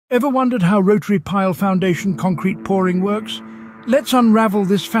Ever wondered how rotary pile foundation concrete pouring works? Let's unravel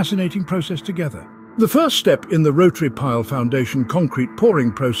this fascinating process together. The first step in the rotary pile foundation concrete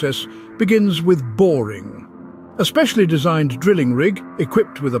pouring process begins with boring. A specially designed drilling rig,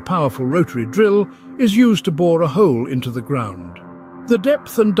 equipped with a powerful rotary drill, is used to bore a hole into the ground. The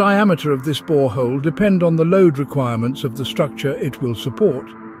depth and diameter of this borehole depend on the load requirements of the structure it will support.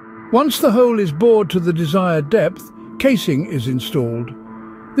 Once the hole is bored to the desired depth, casing is installed.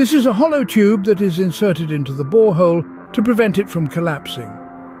 This is a hollow tube that is inserted into the borehole to prevent it from collapsing.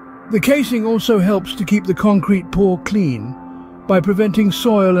 The casing also helps to keep the concrete pour clean by preventing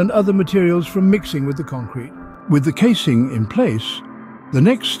soil and other materials from mixing with the concrete. With the casing in place, the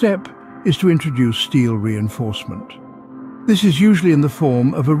next step is to introduce steel reinforcement. This is usually in the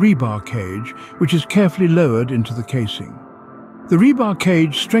form of a rebar cage, which is carefully lowered into the casing. The rebar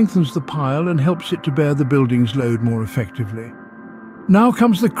cage strengthens the pile and helps it to bear the building's load more effectively. Now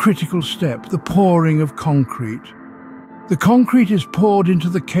comes the critical step, the pouring of concrete. The concrete is poured into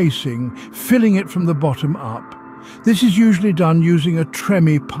the casing, filling it from the bottom up. This is usually done using a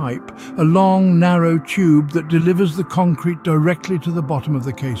tremie pipe, a long, narrow tube that delivers the concrete directly to the bottom of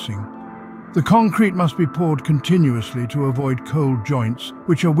the casing. The concrete must be poured continuously to avoid cold joints,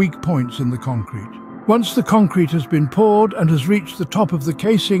 which are weak points in the concrete. Once the concrete has been poured and has reached the top of the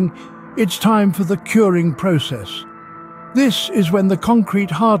casing, it's time for the curing process. This is when the concrete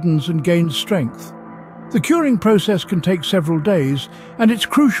hardens and gains strength. The curing process can take several days, and it's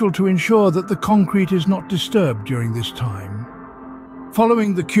crucial to ensure that the concrete is not disturbed during this time.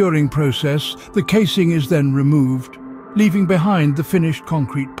 Following the curing process, the casing is then removed, leaving behind the finished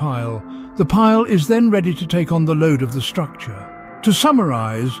concrete pile. The pile is then ready to take on the load of the structure. To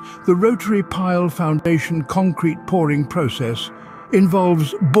summarize, the rotary pile foundation concrete pouring process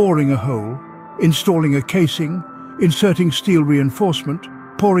involves boring a hole, installing a casing, inserting steel reinforcement,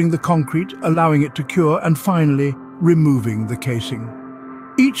 pouring the concrete, allowing it to cure, and finally, removing the casing.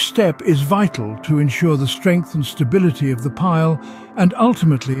 Each step is vital to ensure the strength and stability of the pile and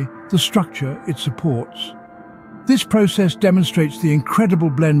ultimately the structure it supports. This process demonstrates the incredible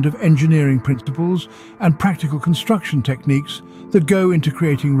blend of engineering principles and practical construction techniques that go into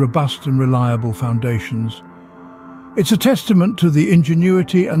creating robust and reliable foundations. It's a testament to the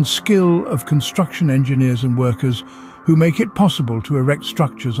ingenuity and skill of construction engineers and workers who make it possible to erect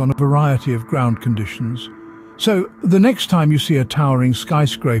structures on a variety of ground conditions. So, the next time you see a towering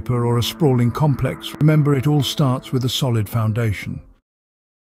skyscraper or a sprawling complex, remember it all starts with a solid foundation.